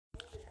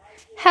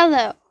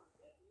Hello,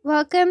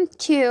 welcome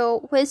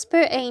to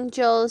Whisper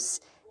Angels,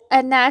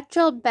 a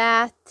natural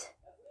bath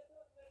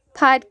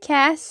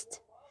podcast.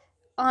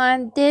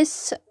 On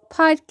this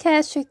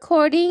podcast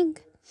recording,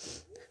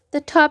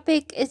 the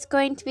topic is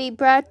going to be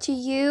brought to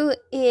you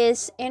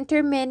is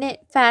intermittent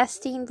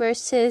fasting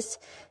versus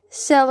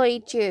celery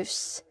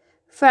juice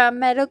from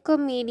Medical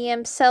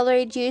Medium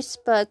Celery Juice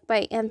book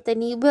by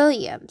Anthony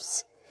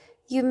Williams.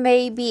 You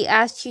may be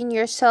asking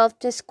yourself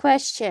this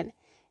question: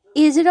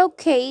 is it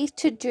okay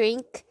to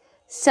drink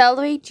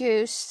celery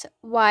juice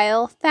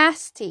while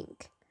fasting?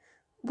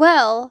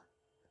 Well,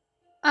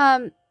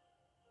 in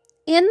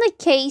the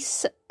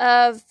case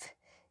of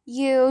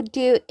you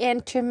do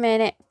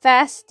intermittent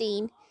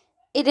fasting,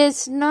 it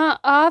is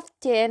not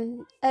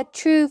often a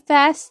true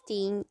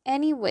fasting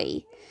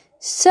anyway.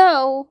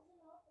 So,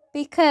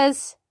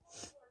 because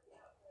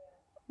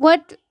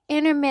what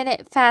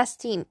intermittent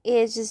fasting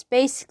is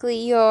basically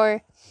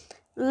you're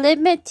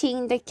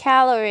limiting the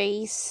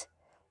calories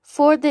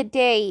for the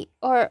day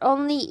or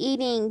only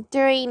eating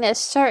during a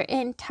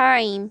certain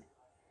time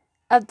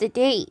of the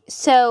day.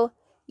 So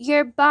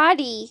your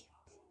body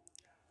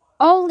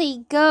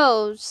only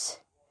goes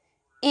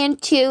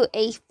into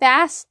a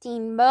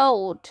fasting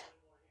mode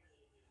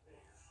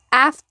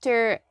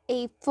after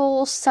a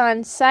full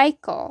sun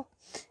cycle,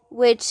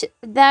 which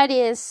that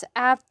is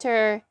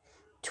after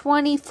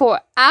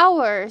 24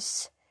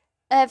 hours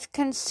of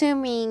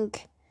consuming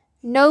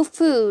no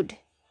food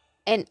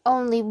and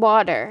only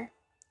water.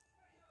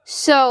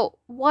 So,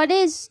 what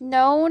is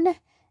known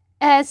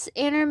as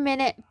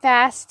intermittent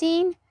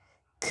fasting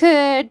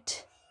could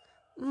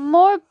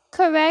more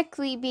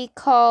correctly be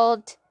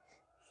called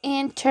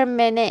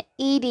intermittent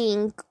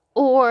eating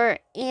or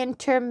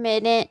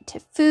intermittent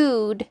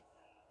food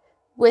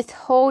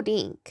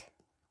withholding.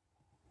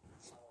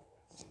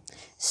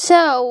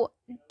 So,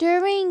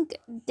 during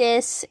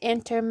this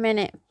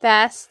intermittent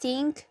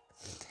fasting,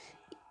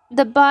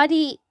 the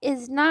body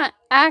is not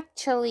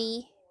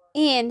actually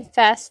in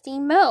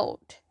fasting mode.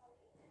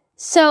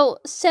 So,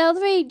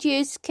 celery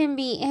juice can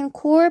be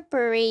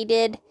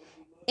incorporated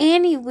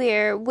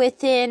anywhere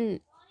within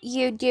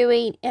you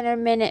doing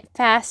intermittent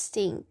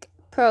fasting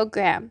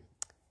program.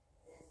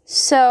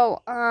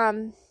 So,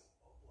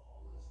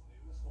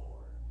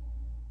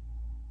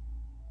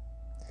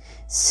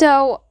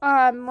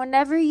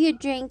 whenever you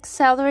drink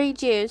celery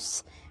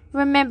juice,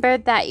 remember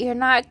that you're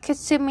not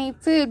consuming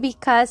food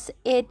because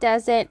it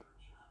doesn't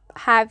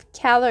have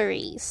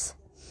calories.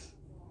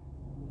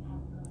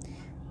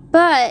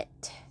 But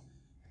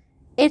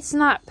it's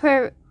not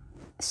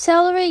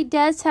celery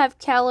does have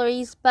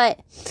calories,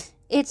 but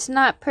it's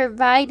not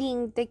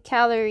providing the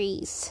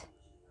calories.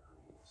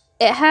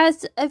 It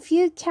has a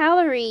few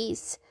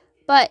calories,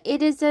 but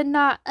it is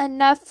not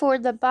enough for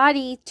the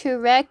body to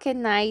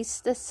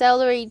recognize the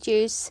celery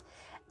juice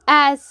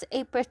as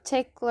a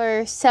particular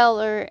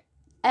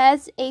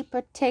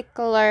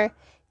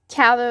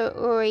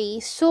calorie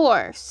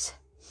source.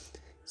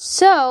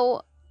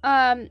 So,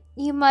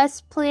 you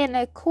must plan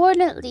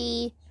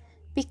accordingly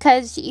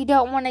because you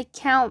don't want to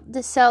count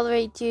the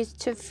celery juice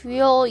to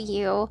fuel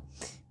you,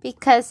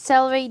 because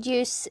celery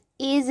juice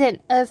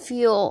isn't a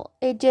fuel.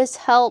 It just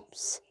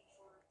helps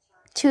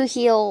to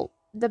heal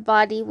the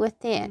body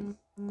within.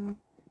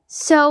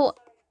 So,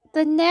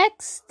 the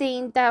next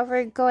thing that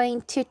we're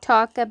going to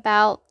talk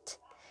about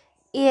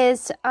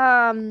is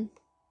the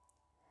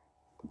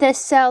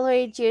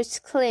celery juice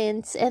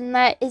cleanse, and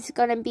that is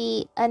going to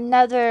be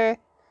another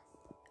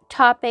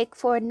topic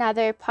for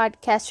another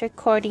podcast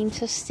recording,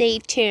 so stay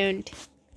tuned.